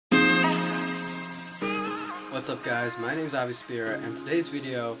What's up guys, my name is XIBE, and today's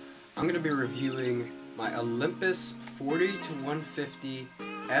video I'm going to be reviewing my Olympus 40 to 150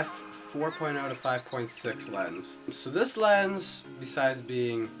 F4.0 to 5.6 lens. So this lens, besides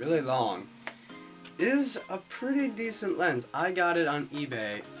being really long, is a pretty decent lens. I got it on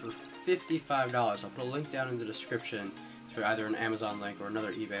eBay for $55. I'll put a link down in the description to either an Amazon link or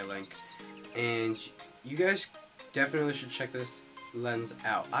another eBay link. And you guys definitely should check this lens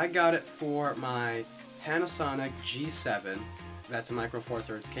out. I got it for my Panasonic G7. That's a micro four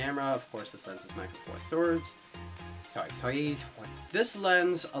thirds camera. Of course, this lens is micro four thirds. This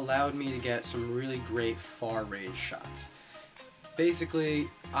lens allowed me to get some really great far range shots. Basically,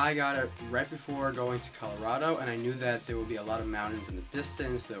 I got it right before going to Colorado, and I knew that there would be a lot of mountains in the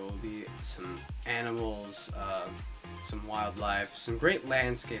distance. There will be some animals, some wildlife, some great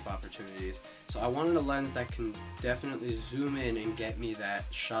landscape opportunities. So I wanted a lens that can definitely zoom in and get me that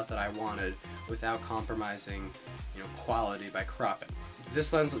shot that I wanted without compromising, quality by cropping.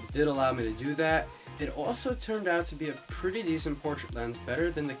 This lens did allow me to do that. It also turned out to be a pretty decent portrait lens,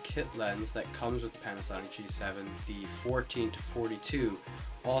 better than the kit lens that comes with the Panasonic G7, the 14 to 42.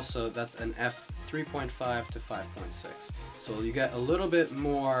 Also, that's an f3.5 to 5.6. So you get a little bit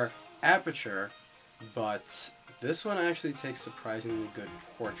more aperture, but this one actually takes surprisingly good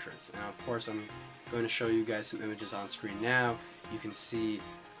portraits. Now, of course, I'm going to show you guys some images on screen now. You can see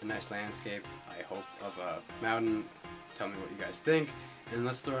a nice landscape, I hope, of a mountain. Tell me what you guys think. And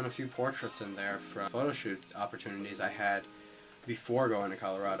let's throw in a few portraits in there from photo shoot opportunities I had before going to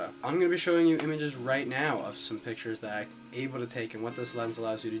Colorado. I'm going to be showing you images right now of some pictures that I'm able to take and what this lens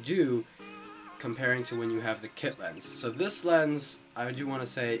allows you to do comparing to when you have the kit lens. So this lens, I do want to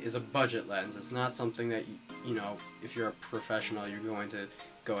say, is a budget lens. It's not something that, if you're a professional, you're going to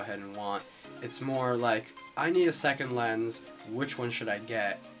go ahead and want. It's more like, I need a second lens, which one should I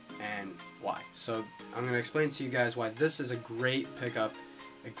get, and why? So I'm going to explain to you guys why this is a great pickup,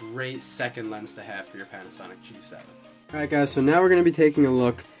 a great second lens to have for your Panasonic G7. Alright guys, so now we're going to be taking a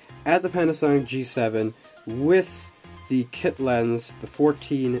look at the Panasonic G7 with the kit lens, the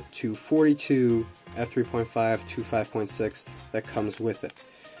 14 to 42 f3.5 to 5.6 that comes with it.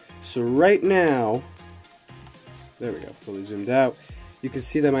 So right now, there we go, fully zoomed out. You can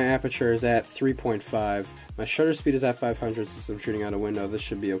see that my aperture is at 3.5. My shutter speed is at 500 since I'm shooting out a window. This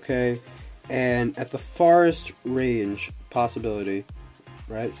should be okay. And at the farthest range possibility,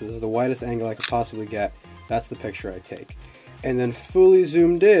 right, so this is the widest angle I could possibly get, that's the picture I take. And then fully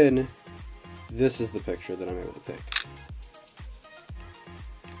zoomed in, this is the picture that I'm able to take.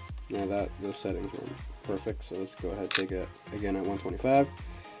 Now those settings were perfect, so let's go ahead and take it again at 125.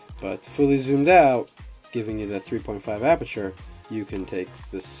 But fully zoomed out, giving you that 3.5 aperture, you can take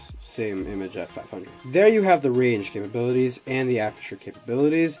this same image at 500. There you have the range capabilities and the aperture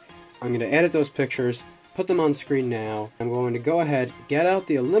capabilities. I'm going to edit those pictures, put them on screen now. I'm going to go ahead, get out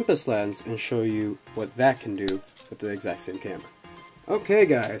the Olympus lens, and show you what that can do with the exact same camera. Okay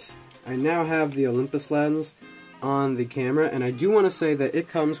guys, I now have the Olympus lens on the camera, and I do want to say that it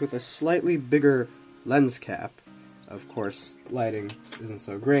comes with a slightly bigger lens cap. Of course, lighting isn't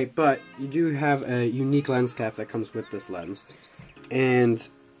so great, but you do have a unique lens cap that comes with this lens. And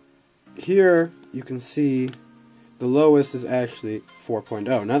here you can see the lowest is actually 4.0,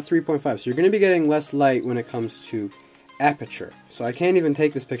 not 3.5. So you're going to be getting less light when it comes to aperture. So I can't even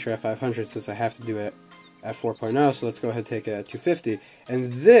take this picture at 500 since I have to do it at 4.0. So let's go ahead and take it at 250.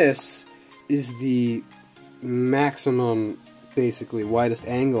 And this is the maximum, basically, widest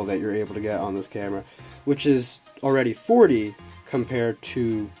angle that you're able to get on this camera, which is already 40 compared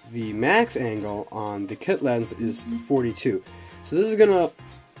to the max angle on the kit lens is 42. So this is going to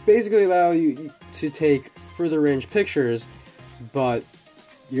basically allow you to take further range pictures, but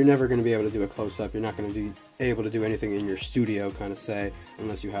you're never going to be able to do a close-up. You're not going to be able to do anything in your studio, kind of say,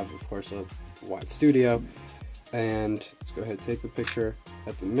 unless you have, of course, a wide studio. And let's go ahead and take the picture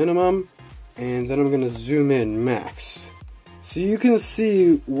at the minimum, and then I'm going to zoom in max. So you can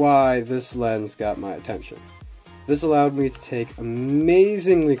see why this lens got my attention. This allowed me to take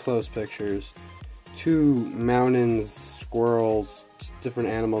amazingly close pictures to mountains, squirrels, different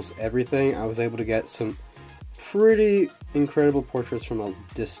animals, everything. I was able to get some pretty incredible portraits from a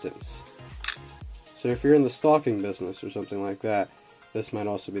distance. So if you're in the stalking business or something like that, this might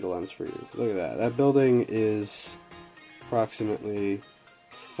also be the lens for you. Look at that. That building is approximately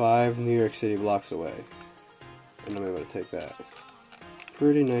 5 New York City blocks away. And I'm able to take that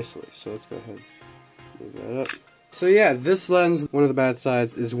pretty nicely. So let's go ahead and move that up. So yeah, this lens, one of the bad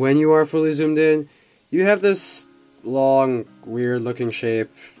sides is when you are fully zoomed in, you have this long, weird looking shape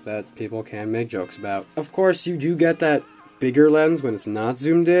that people can make jokes about. Of course, you do get that bigger lens when it's not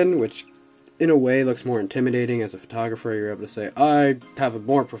zoomed in, which in a way looks more intimidating as a photographer. You're able to say, I have a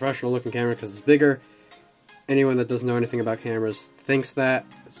more professional looking camera because it's bigger. Anyone that doesn't know anything about cameras thinks that.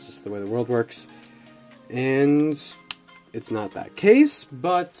 It's just the way the world works. And it's not that case,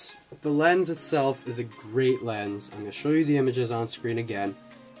 but the lens itself is a great lens. I'm going to show you the images on screen again,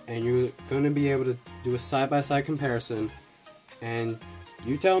 and you're going to be able to do a side-by-side comparison, and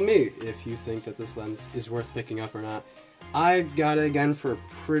you tell me if you think that this lens is worth picking up or not. I got it again for a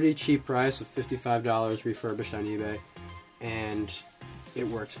pretty cheap price of $55 refurbished on eBay, and it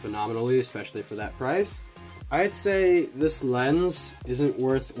works phenomenally, especially for that price. I'd say this lens isn't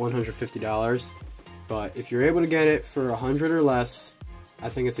worth $150, but if you're able to get it for $100 or less, I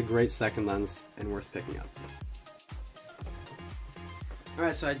think it's a great second lens and worth picking up.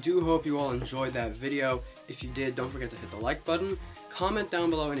 Alright, so I do hope you all enjoyed that video. If you did, don't forget to hit the like button. Comment down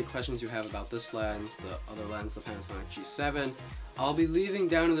below any questions you have about this lens, the other lens, the Panasonic G7. I'll be leaving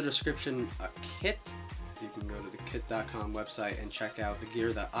down in the description a kit. You can go to the kit.com website and check out the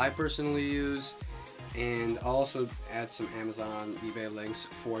gear that I personally use. And I'll also add some Amazon, eBay links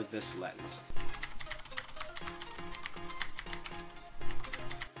for this lens.